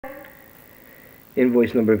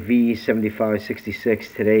Invoice number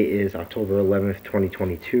V7566. Today is October 11th,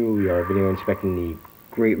 2022. We are video inspecting the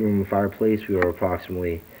great room fireplace. We are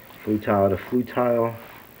approximately flue tile to flue tile.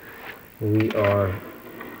 We are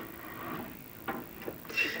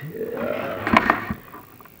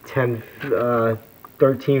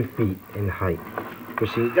 13 feet in height.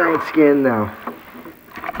 Proceed down with scan now.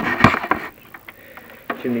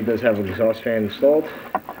 Chimney does have an exhaust fan installed.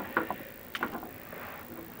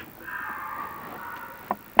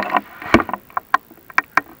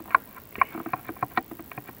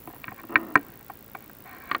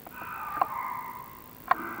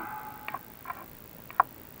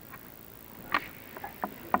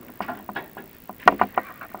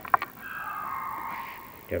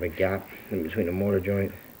 You have a gap in between the motor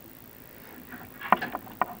joint,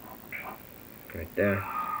 right there.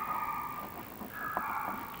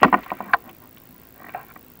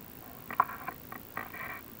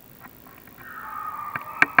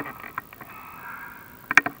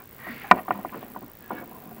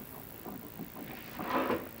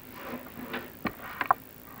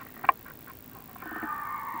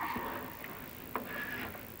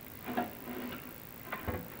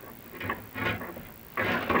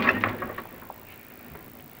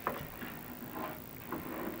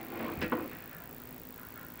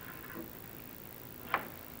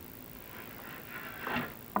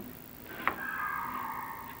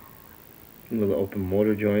 Little open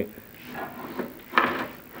motor joint.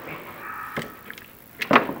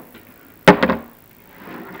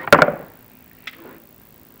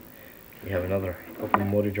 You have another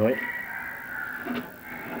open motor joint.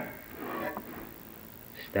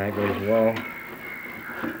 Stagger as well.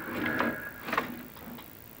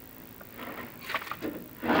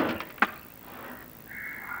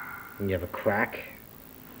 And you have a crack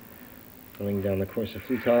going down the course of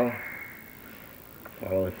flue tile.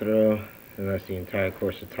 Follow it through. And that's the entire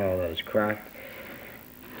course of tile that is cracked.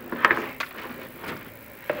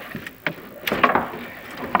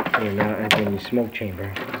 You're now entering the smoke chamber.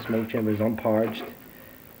 The smoke chamber is unparged.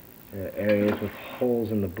 There are areas with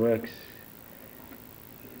holes in the bricks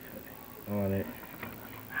on it.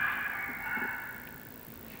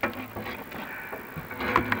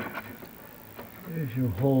 There's your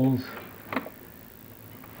holes.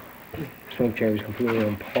 Smoke chamber is completely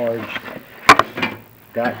unparged.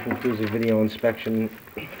 That concludes the video inspection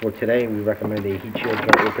for today. We recommend a heat shield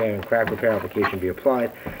joint repair and crack repair application be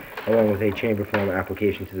applied, along with a chamber form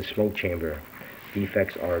application to the smoke chamber.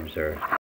 Defects are observed.